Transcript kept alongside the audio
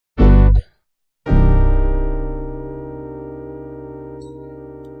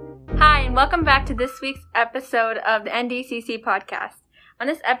and welcome back to this week's episode of the NDCC podcast. On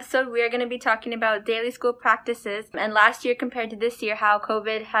this episode, we are going to be talking about daily school practices and last year compared to this year, how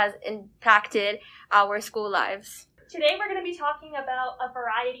COVID has impacted our school lives. Today we're going to be talking about a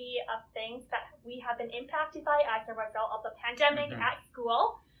variety of things that we have been impacted by as a result of the pandemic at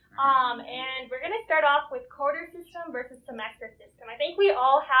school. And we're going to start off with quarter system versus semester system. I think we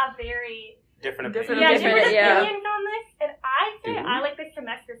all have very different opinions on this, and I say I like the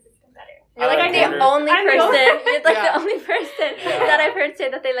semester system better. You're like the only person that I've heard say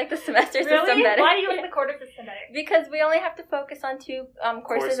that they like the semester system better. Why do you like the quarter system better? Because we only have to focus on two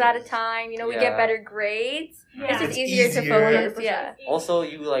courses at a time. You know, we get better grades. Yeah. It's just easier to focus. Yeah. Also,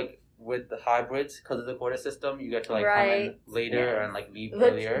 you with the hybrids, because of the quarter system, you get to come in later and leave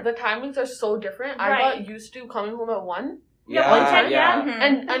earlier. The timings are so different. I got used to coming home at 1. Mm-hmm.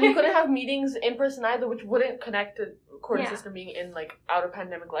 And you couldn't have meetings in person either, which wouldn't connect to quarter system being in out of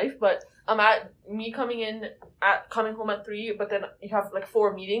pandemic life. But at me coming home at 3, but then you have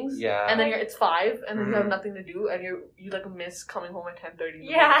 4 meetings. Yeah. And then it's 5, and then you have nothing to do, and you miss coming home at 10:30.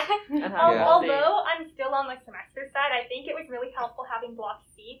 Yeah. Although I'm still on the semester side, I think it was really helpful having block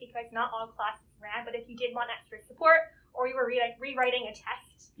C because not all classes ran. But if you did want extra support or you were rewriting a test,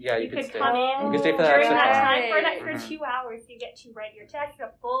 you could come in you could stay for during extra that time. time for an extra 2 hours. You get to write your test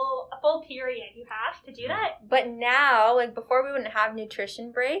a full period. You have to do that. But now, before we wouldn't have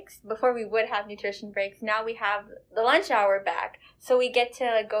nutrition breaks. Before we would have nutrition breaks, now we have the lunch hour back. So we get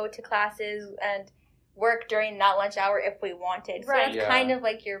to go to classes and work during that lunch hour if we wanted. So it's kind of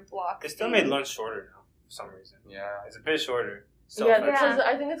like your block. They still made lunch shorter now for some reason. Yeah. It's a bit shorter. I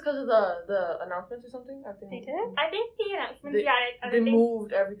think it's because of the announcements or something. They did? I think the announcements, they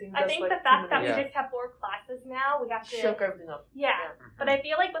moved everything. I think the fact that we just have 4 classes now, we have to shook everything up. Yeah. But I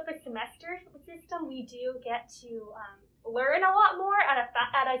feel like with the semester system, we do get to learn a lot more at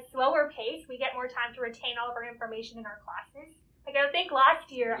a slower pace. We get more time to retain all of our information in our classes. I think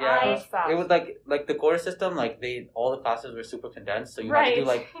last year it was like the quarter system, all the classes were super condensed, so you had to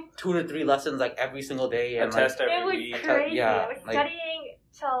do 2 to 3 lessons every single day and test every week. It was crazy. I was studying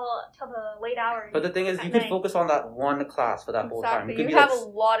till the late hours. But the thing is, you could focus on that one class for that whole time. You have a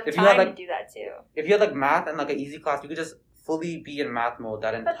lot of time to do that too. If you had math and an easy class, you could just fully be in math mode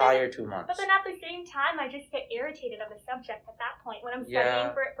that entire 2 months. But then at the same time, I just get irritated of the subject at that point when I'm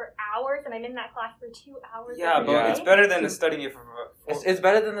studying for it for hours and I'm in that class for 2 hours. It's better than studying it for 4. It's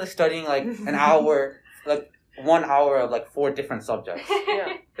better than studying an hour, 1 hour of 4 different subjects.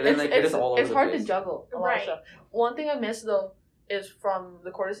 Yeah, then, you're just all over it's hard the place. to juggle a lot of stuff. One thing I miss though is from the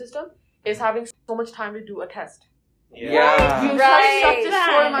quarter system is having so much time to do a test. Yeah. You such a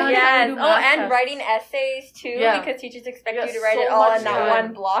short amount of time to do and tests. writing essays too, because teachers expect you to write so it all much in that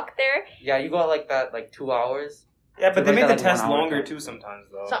one block there. Yeah, you got that 2 hours. Yeah, but they make the test longer too sometimes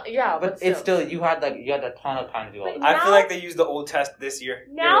though. But it's still you had a ton of time to do all that. I feel like they used the old test this year.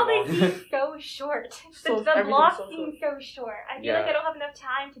 Now they seem so short. The blocks seem so short. I feel like I don't have enough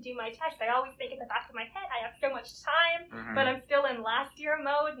time to do my test. I always think in the back of my head I have so much time, but I'm still in last year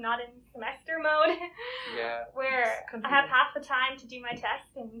mode, not in semester mode. Where I have half the time to do my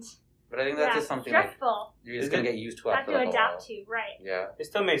test and. But I think that's just something stressful. You're just gonna get used to after have to adapt to, right? Yeah. It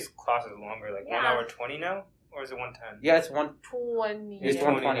still makes classes longer, 1 hour 20 now. Or is it 110? Yeah, it's 120. It's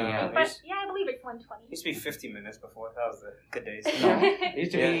 120 now. But I believe it's 120. It used to be 50 minutes before. That was the good days. No. It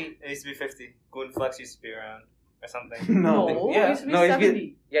used to be 50. Golden Flex used to be around or something. No, it used to be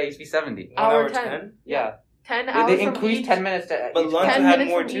 70. It used to be 70. 1 hour 10? Yeah. 10 hours. They increased 10 minutes to But lunch had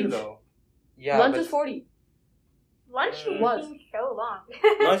more too, though. Yeah. Lunch is 40. Lunch seems so long.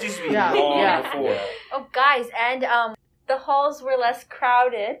 Lunch used to be long before. Oh, guys, and the halls were less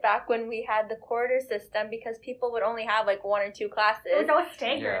crowded back when we had the quarter system because people would only have 1 or 2 classes. It was all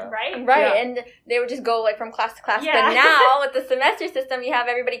staggered, right? Right, and they would just go from class to class. But now with the semester system, you have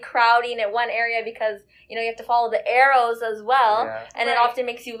everybody crowding at one area because you have to follow the arrows as well, and it often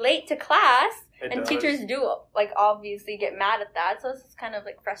makes you late to class. And teachers do obviously get mad at that, so it's kind of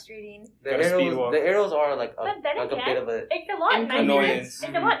frustrating. The arrows are a bit of a. It's a lot annoyance. It's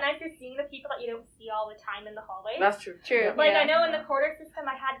a lot nicer seeing the people that you don't see all the time in the hallways. That's true. I know in the quarter system,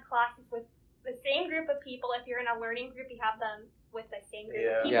 I had classes with the same group of people. If you're in a learning group, you have them with the same group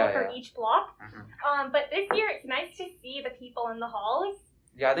of people for each block. But this year, it's nice to see the people in the halls.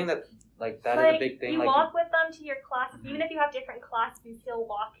 Yeah, I think that that is a big thing. You walk with them to your classes, even if you have different classes, you still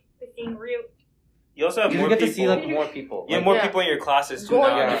walk the same route. You also have more get people. to see more people. You have more people in your classes too.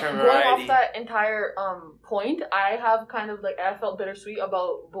 Different variety. Going off that entire point, I have kind of I felt bittersweet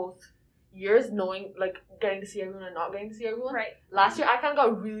about both years, knowing getting to see everyone and not getting to see everyone. Right. Last year, I kind of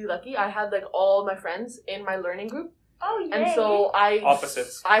got really lucky. I had all my friends in my learning group, Oh, yeah. And so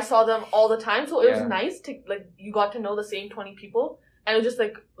Opposites. I saw them all the time, so it was nice to, like, you got to know the same 20 people, and it was just,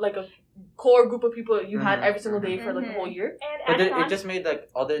 like a core group of people you had every single day for, like, the whole year. But it just made, like,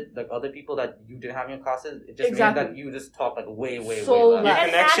 other people that you didn't have in your classes, it just made that you just talked, like, way less. Your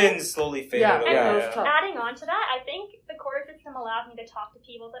connections slowly faded away. Adding on to that, I think the quarter system allowed me to talk to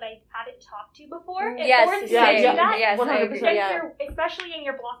people that I hadn't talked to before. Yes, yes, 100%. Because especially in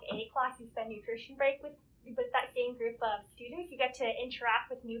your Block A class, you spend nutrition break with that same group of students. You get to interact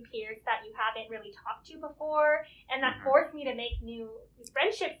with new peers that you haven't really talked to before, and that forced me to make new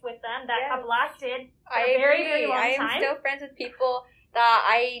friendships with them that have lasted for a very, very long time. I am still friends with people that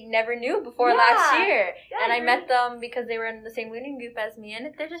I never knew before last year. And I met them because they were in the same learning group as me,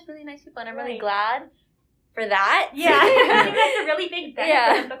 and they're just really nice people, and I'm really glad for that. Yeah, I think that's a really big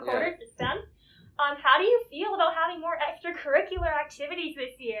benefit of the quarter system. How do you feel about having more extracurricular activities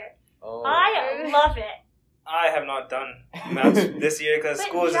this year? I love it. I have not done much this year because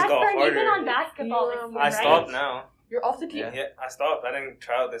school has just got harder. You've been on basketball this year, I stopped now. You're off the team? Yeah, I stopped. I didn't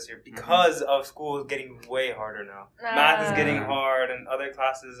try out this year because of school getting way harder now. Math is getting hard, and other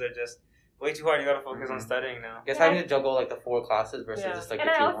classes are just way too hard. You gotta focus on studying now. I guess having to juggle, like, the 4 classes versus just, like, the 2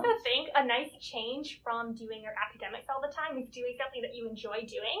 ones. And I also ones. think a nice change from doing your academics all the time is doing something that you enjoy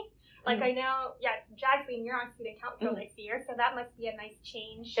doing. Like, I know, Jasmine, you're on student council this year, so that must be a nice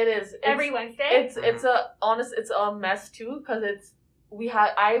change. It is. Every Wednesday. It's a mess too, because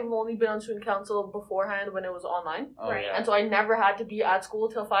I've only been on student council beforehand when it was online. And so I never had to be at school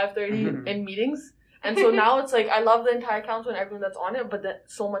till 5:30 in meetings. And so now it's like, I love the entire council and everyone that's on it, but then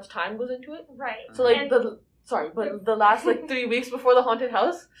so much time goes into it. Right. So, like, the last, like, 3 weeks before the haunted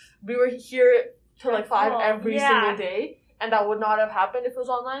house, we were here till, like, 5 every single day. And that would not have happened if it was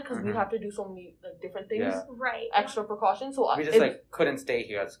online, because we'd have to do so many, like, different things. Right. Extra precautions. So we just, like, couldn't stay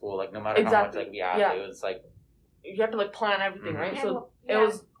here at school, like, no matter how much, like, we had. It was, like... You have to, like, plan everything, right? So it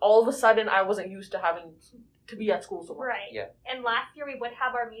was, all of a sudden, I wasn't used to having to be at school so much. Right. Yeah. And last year, we would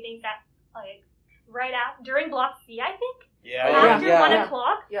have our meetings at, like, right after, during Block C, I think. After 1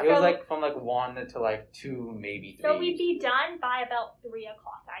 o'clock. Yeah. It was, like, from, like, 1 to, like, 2, maybe 3. So we'd be done by about 3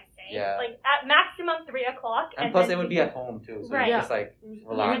 o'clock, I'd say. Yeah. Like, at maximum 3 o'clock. And plus, it would be at home, too. So you just, like,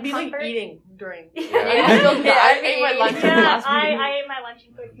 relax. We'd be, like, eating during. I ate my lunch in the last meeting. I ate my lunch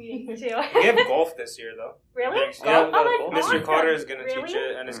in those meetings, too. We have golf this year, though. Really? Yeah. That's Mr. awesome. Carter is going to teach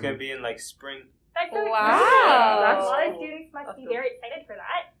it, and it's going to be in, like, spring. That's so wow. A lot of students must be very excited for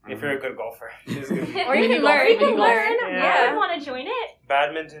that. If you're a good golfer. Or you can learn. I want to join it.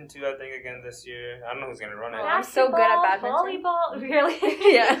 Badminton, too, I think, again this year. I don't know who's going to run it. I'm so good at badminton. Volleyball, really?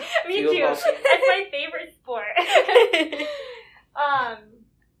 Yeah. Me too. That's my favorite sport.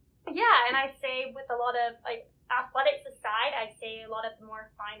 Yeah, and I'd say with a lot of, like, athletics aside, I'd say a lot of the more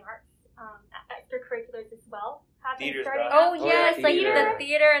fine arts extracurriculars as well. Oh yes, like the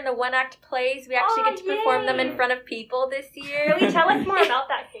theater and the one-act plays. We actually get to perform them in front of people this year. Really, tell us more about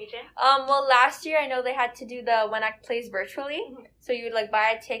that, Sajin. Well, last year I know they had to do the one-act plays virtually, so you would, like,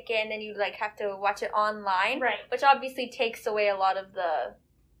 buy a ticket and then you'd, like, have to watch it online, right? Which obviously takes away a lot of the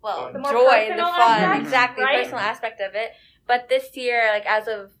the joy, the fun, aspect, exactly, right? The personal aspect of it. But this year, like, as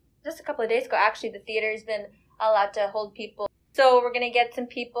of just a couple of days ago, actually, the theater's been allowed to hold people. So we're going to get some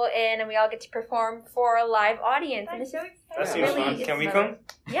people in, and we all get to perform for a live audience. That seems really fun. Can we come?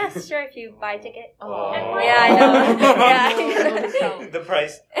 Yes, sure, if you buy a ticket. Oh. Yeah, I know. The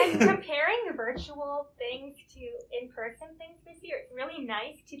price. And comparing virtual things to in-person things this year, it's really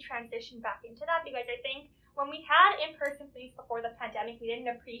nice to transition back into that, because I think when we had in-person things before the pandemic, we didn't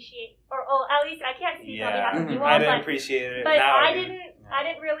appreciate, or at least I can't speak on behalf of you all, I didn't appreciate it. But now I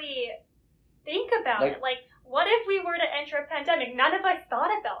didn't really think about it. Like, what if we were to enter a pandemic? None of us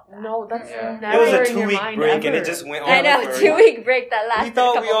thought about that. No, that's never It was a in your 2-week mind break, ever. and it just went on. I know, 2-week break that lasted. We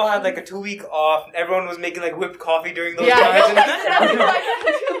thought we all had, like, a 2-week off. Everyone was making, like, whipped coffee during those times.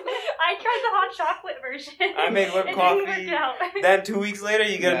 I tried the hot chocolate version. I made whipped coffee. Then 2 weeks later,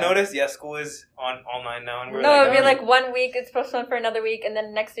 you get a notice. Yeah, school is online now, and we're it'd be like 1 week, it's postponed for another week, and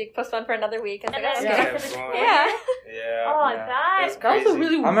then next week postponed for another week. And then yeah. Oh, that was a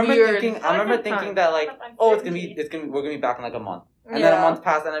really weird. I remember thinking that, like, we're gonna be back in, like, a month. And then a month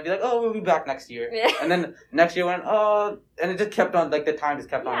passed, and I'd be like, we'll be back next year. Yeah. And then next year went, and it just kept on, like, the time just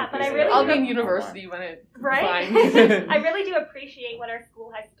kept on increasing. But I'll be in university when it right. I really do appreciate what our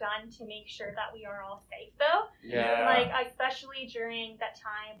school has done to make sure that we are all safe, though. Yeah. Like, especially during that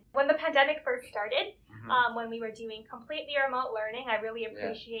time when the pandemic first started, when we were doing completely remote learning, I really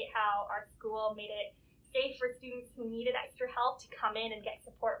appreciate how our school made it safe for students who needed extra help to come in and get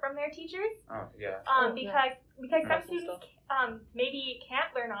support from their teachers. Because some students maybe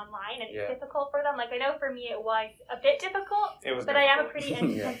can't learn online and it's difficult for them. Like I know for me it was a bit difficult, but I am a pretty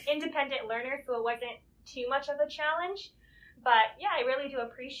independent learner, so it wasn't too much of a challenge. But yeah, I really do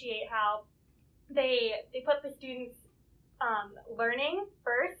appreciate how they put the students learning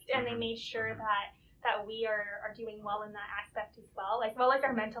first, and they made sure that we are doing well in that aspect as well as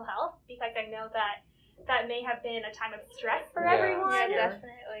our mental health, because I know that may have been a time of stress for everyone. Yeah,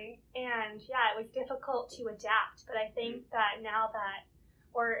 definitely. And it was difficult to adapt, but I think that now that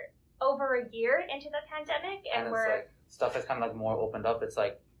we're over a year into the pandemic and we're like, stuff is kind of like more opened up, it's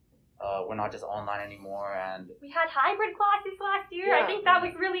like we're not just online anymore, and we had hybrid classes last year. I think that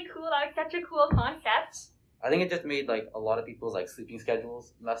was really cool. That was such a cool concept. I think it just made like a lot of people's like sleeping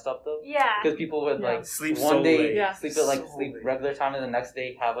schedules messed up though. Yeah. Because people would like sleep one day sleep at like sleep regular time, and the next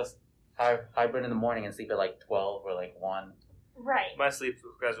day have a hybrid in the morning and sleep at like 12 or like 1. Right. My sleep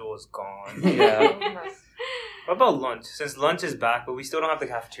schedule is gone. Yeah. What about lunch? Since lunch is back, but we still don't have the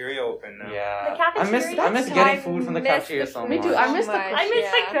cafeteria open now. Yeah. The cafeteria? I miss getting food from the cafeteria so much. Me too. I miss the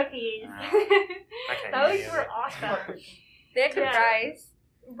cookies. Those were awesome. They had good fries.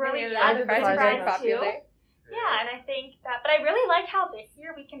 Really, the fries were very popular. Yeah, and I think that, but I really like how this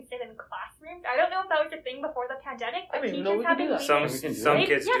year we can sit in classrooms. I don't know if that was a thing before the pandemic, but teachers have been leaving. Some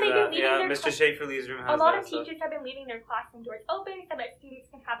kids do that. Yeah, Mr. Schaeferle's room has a lot of teachers have been leaving their classroom doors open so that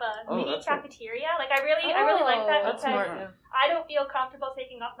students can have a mini cafeteria. Like I really like that because I don't feel comfortable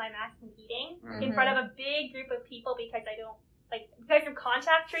taking off my mask and eating in front of a big group of people because I don't because of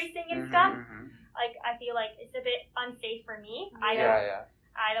contact tracing and stuff. Like I feel like it's a bit unsafe for me. I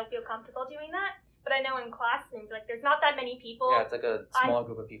don't feel comfortable doing that. But I know in classrooms, like, there's not that many people. Yeah, it's like a small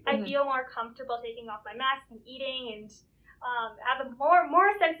group of people. I feel more comfortable taking off my mask and eating and have a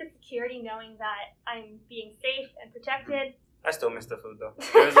more sense of security knowing that I'm being safe and protected. I still miss the food, though.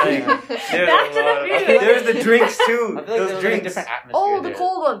 There's there's the drinks, too. I feel like those drinks. Different atmosphere the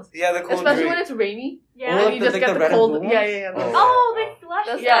cold ones. Yeah, the cold Especially drink. when it's rainy. Yeah. You just get the cold. Yeah. The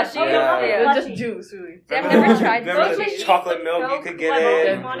slushy. Just juice, really. I've never tried Remember the chocolate milk you could get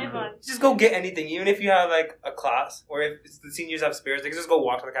in? Just go get anything, even if you have like a class or if the seniors have spares, they can just go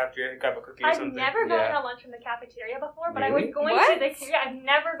walk to the cafeteria and grab a cookie or something. I've never gotten a lunch from the cafeteria before, but I was going to this year. I've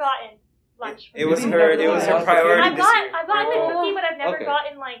never gotten lunch. It was her priority this year. I've gotten the cookie, but I've never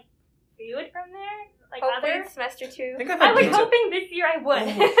gotten like food from there. Like hopefully semester 2. I was hoping this year I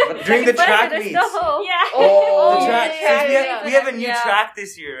would. During the track meets. Yeah. We have a new track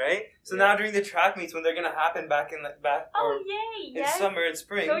this year, right? So now during the track meets, when they're gonna happen back in in summer and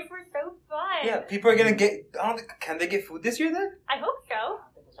spring. Those were so fun. Yeah, people are gonna get. Can they get food this year then? I hope so.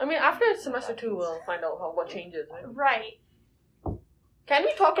 I mean, after semester 2, we'll find out what changes. Right. Can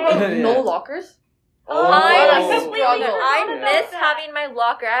we talk about no lockers? I miss having my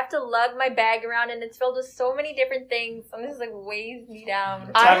locker. I have to lug my bag around, and it's filled with so many different things, and this like weighs me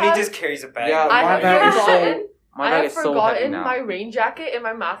down. Tabby just carries a bag. Yeah, I have forgotten my rain jacket in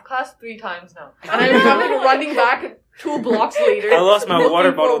my math class 3 times now, and I'm running back 2 blocks later. I lost my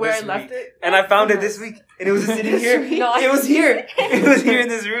water bottle this week, and I found it this week, and it was sitting here. It was here. It was here in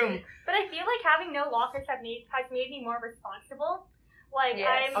this room. But I feel like having no lockers has made me more responsible. Like,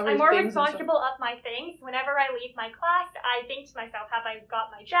 yes. I'm more responsible of my things. Whenever I leave my class, I think to myself, have I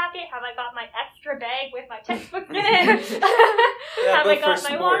got my jacket? Have I got my extra bag with my textbooks in it? Have I got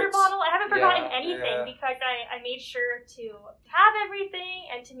my water bottle? I haven't forgotten anything because I made sure to have everything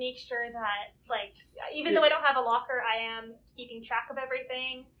and to make sure that, like, even though I don't have a locker, I am keeping track of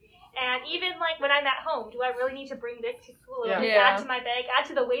everything. And even, like, when I'm at home, do I really need to bring this to school? Add to my bag, add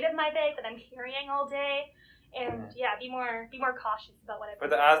to the weight of my bag that I'm carrying all day. And be more cautious about what I bring.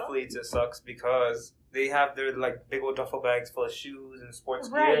 For the athletes, it sucks because they have their like big old duffel bags full of shoes and sports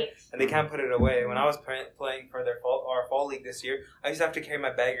gear, and they can't put it away. When I was playing for our fall league this year, I used to have to carry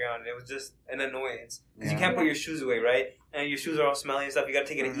my bag around, and it was just an annoyance because you can't put your shoes away, right? And your shoes are all smelly and stuff. You got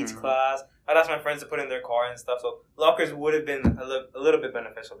to take it to each class. I'd ask my friends to put it in their car and stuff. So lockers would have been a little bit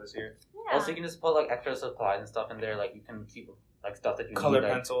beneficial this year. Yeah. Also, you can just put like extra supplies and stuff in there. Like you can keep like stuff that you color need,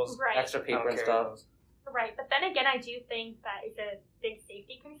 pencils, extra paper and stuff. Those. Right, but then again, I do think that is a big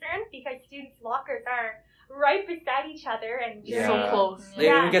safety concern because students' lockers are right beside each other and so close. They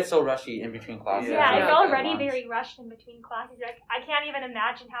even get so rushy in between classes. Yeah, it's already very rushed in between classes. Like, I can't even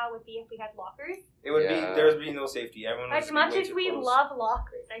imagine how it would be if we had lockers. It would be there would be no safety. Everyone would as much as we love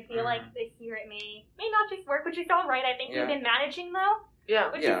lockers, I feel like this year it may not just work, which is all right. I think we've been managing though.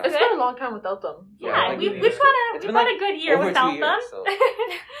 Yeah, which is it's been a long time without them. So we've had a good year without them.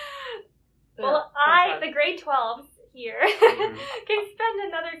 Well, the grade 12s here can spend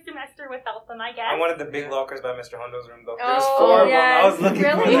spend another semester without them, I guess. I wanted the big lockers by Mr. Hondo's room, though. Oh, There's 4 of them. I was looking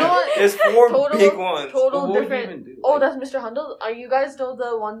for them. You know what? There's 4 big ones. Total different. That's Mr. Hondo. Are you guys know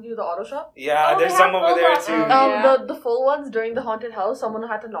the ones near the auto shop? Yeah, there's some over there too. The full ones during the haunted house, someone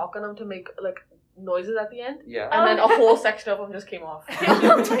had to knock on them to make like noises at the end. Yeah. And then a whole section of them just came off.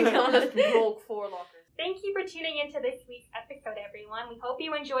 Just broke 4 lockers. Thank you for tuning into this week's episode, everyone. We hope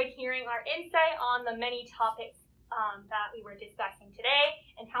you enjoyed hearing our insight on the many topics that we were discussing today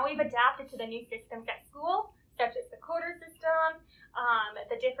and how we've adapted to the new systems at school, such as the quarter system,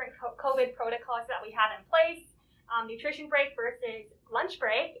 the different COVID protocols that we have in place, nutrition break versus lunch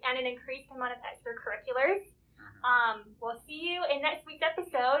break, and an increased amount of extracurriculars. We'll see you in next week's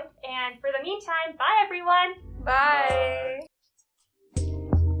episode, and for the meantime, bye everyone! Bye!